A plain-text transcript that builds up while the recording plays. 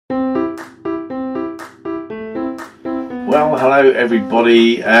Well, hello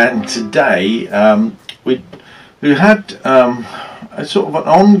everybody, and today we had a sort of an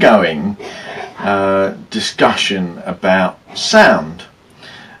ongoing discussion about sound,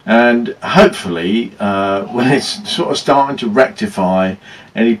 and hopefully when it's sort of starting to rectify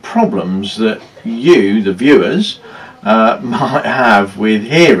any problems that you, the viewers, might have with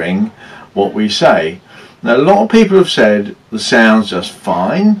hearing what we say. Now, a lot of people have said the sound's just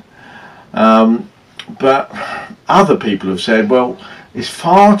fine, but other people have said, well, it's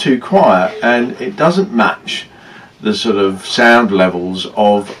far too quiet and it doesn't match the sort of sound levels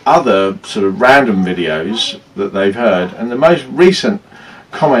of other sort of random videos that they've heard. And the most recent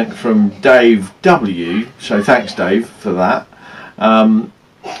comment from Dave W, so thanks Dave for that,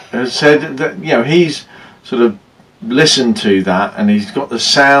 has said that, you know, he's sort of listened to that and he's got the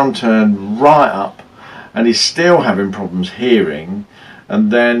sound turned right up and he's still having problems hearing,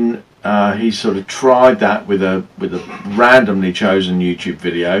 and then he sort of tried that with a randomly chosen YouTube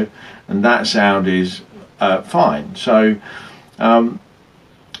video, and that sound is fine. So I'm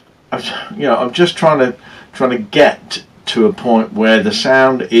just trying to get to a point where the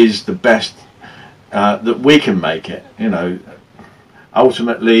sound is the best that we can make it. You know,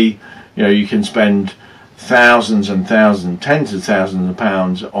 ultimately, you know, you can spend thousands and thousands, tens of thousands of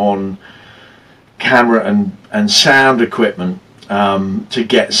pounds on camera and sound equipment to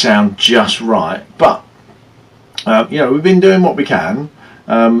get sound just right, but you know, we've been doing what we can.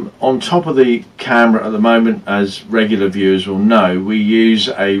 On top of the camera at the moment, as regular viewers will know, we use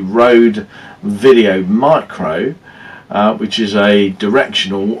a Rode Video Micro, which is a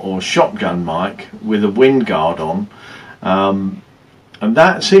directional or shotgun mic with a wind guard on, and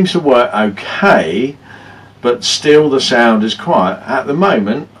that seems to work okay, but still the sound is quiet. At the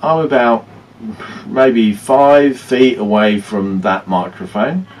moment I'm about maybe 5 feet away from that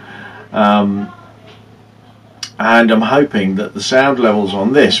microphone, and I'm hoping that the sound levels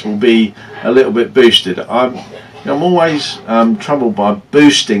on this will be a little bit boosted. I'm always troubled by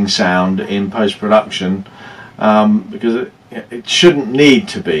boosting sound in post-production, because it shouldn't need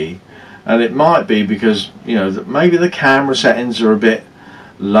to be, and it might be because, you know, that maybe the camera settings are a bit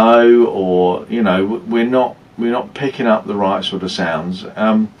low, or, you know, we're not picking up the right sort of sounds.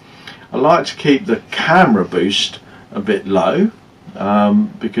 I like to keep the camera boost a bit low,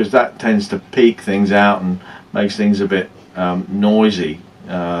 because that tends to peak things out and makes things a bit noisy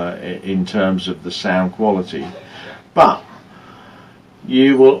in terms of the sound quality. But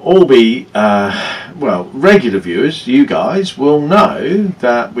you will all be, well, regular viewers, you guys will know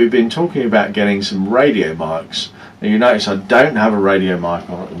that we've been talking about getting some radio mics. Now, you notice I don't have a radio mic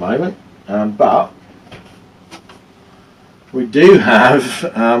on at the moment, but we do have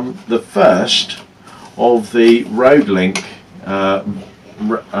the first of the RodeLink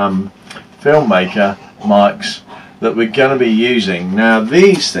Filmmaker mics that we're going to be using. Now,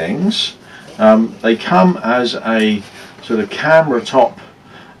 these things, they come as a sort of camera top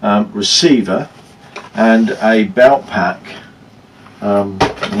receiver and a belt pack, and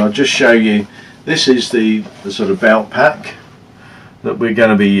I'll just show you. This is the sort of belt pack that we're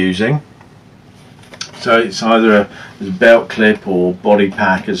going to be using. So it's either a belt clip or body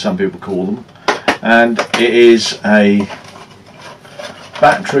pack, as some people call them, and it is a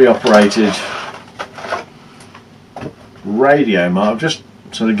battery operated radio mic. I'm just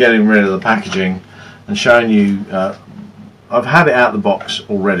sort of getting rid of the packaging and showing you. I've had it out of the box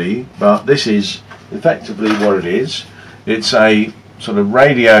already, but this is effectively what it is. It's a sort of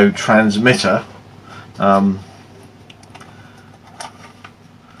radio transmitter.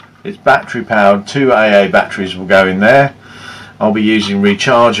 It's battery powered. 2 AA batteries will go in there. I'll be using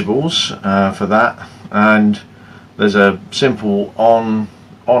rechargeables for that, and there's a simple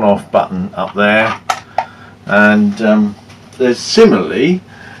on-off button up there, and there's similarly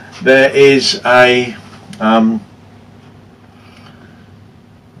there is a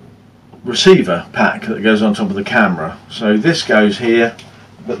receiver pack that goes on top of the camera. So this goes here,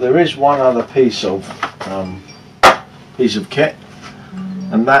 but there is one other piece of kit,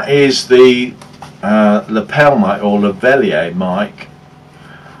 and that is the lapel mic or lavalier mic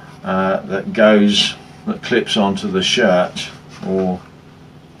that clips onto the shirt, or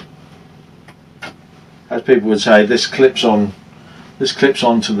as people would say, this clips onto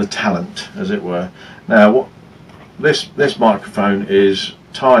the talent, as it were. Now, this microphone is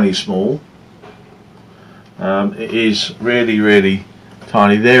tiny small. It is really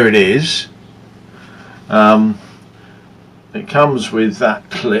tiny. There it is. It comes with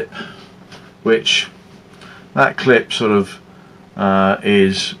that clip, which that clip sort of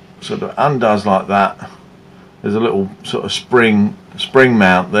undoes like that, there's a little sort of spring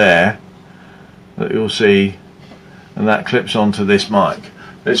mount there that you'll see, and that clips onto this mic.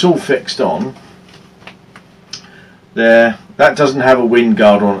 It's all fixed on there. That doesn't have a wind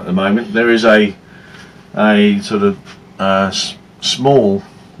guard on at the moment. There is a sort of small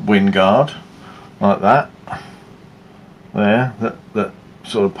wind guard like that there, that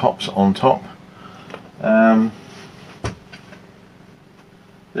sort of pops on top.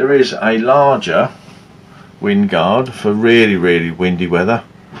 There is a larger wind guard for really windy weather,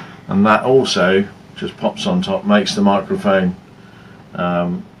 and that also just pops on top, makes the microphone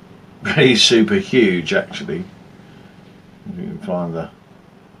really super huge actually. If you can find the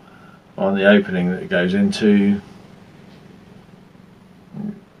opening that it goes into, I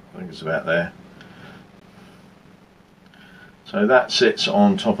think it's about there. So that sits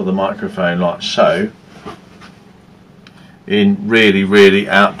on top of the microphone like so, in really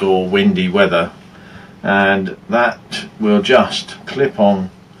outdoor windy weather, and that will just clip on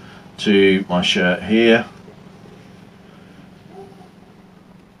to my shirt here.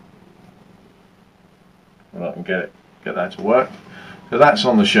 Well, I can get that to work. So that's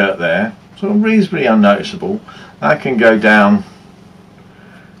on the shirt there, sort of reasonably unnoticeable. That can go down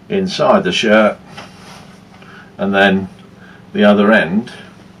inside the shirt, and then the other end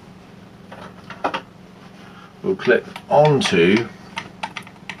will clip onto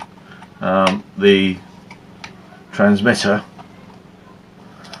the transmitter.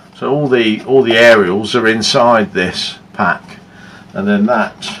 So all the aerials are inside this pack, and then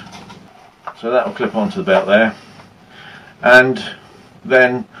that will clip onto the belt there, and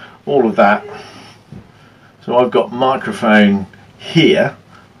then all of that. So I've got microphone here,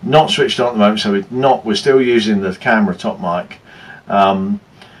 not switched on at the moment, so we're still using the camera top mic, but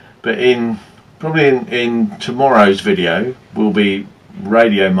probably in tomorrow's video we'll be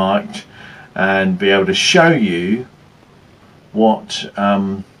radio mic'd and be able to show you what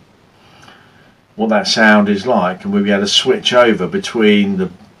that sound is like, and we'll be able to switch over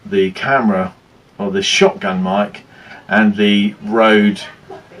between the camera or the shotgun mic and the RodeLink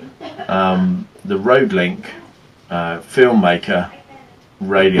Filmmaker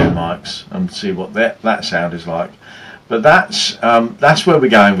radio mics, and see what that sound is like. But that's where we're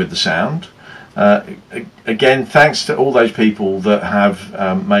going with the sound. Again, thanks to all those people that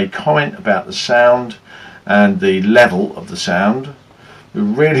have made comment about the sound and the level of the sound. We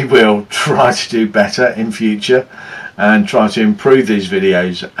really will try to do better in future and try to improve these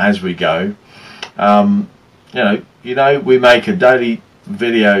videos as we go. You know, we make a daily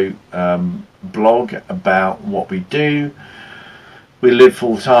video blog about what we do. We live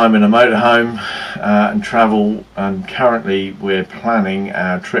full time in a motorhome and travel, and currently we're planning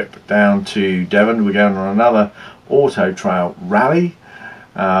our trip down to Devon. We're going on another auto trail rally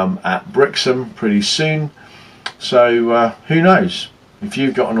at Brixham pretty soon. So who knows, if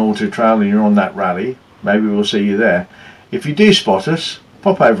you've got an auto trail and you're on that rally, maybe we'll see you there. If you do spot us,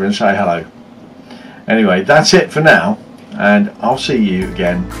 pop over and say hello. Anyway, that's it for now, and I'll see you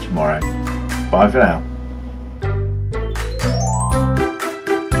again tomorrow. Bye for now.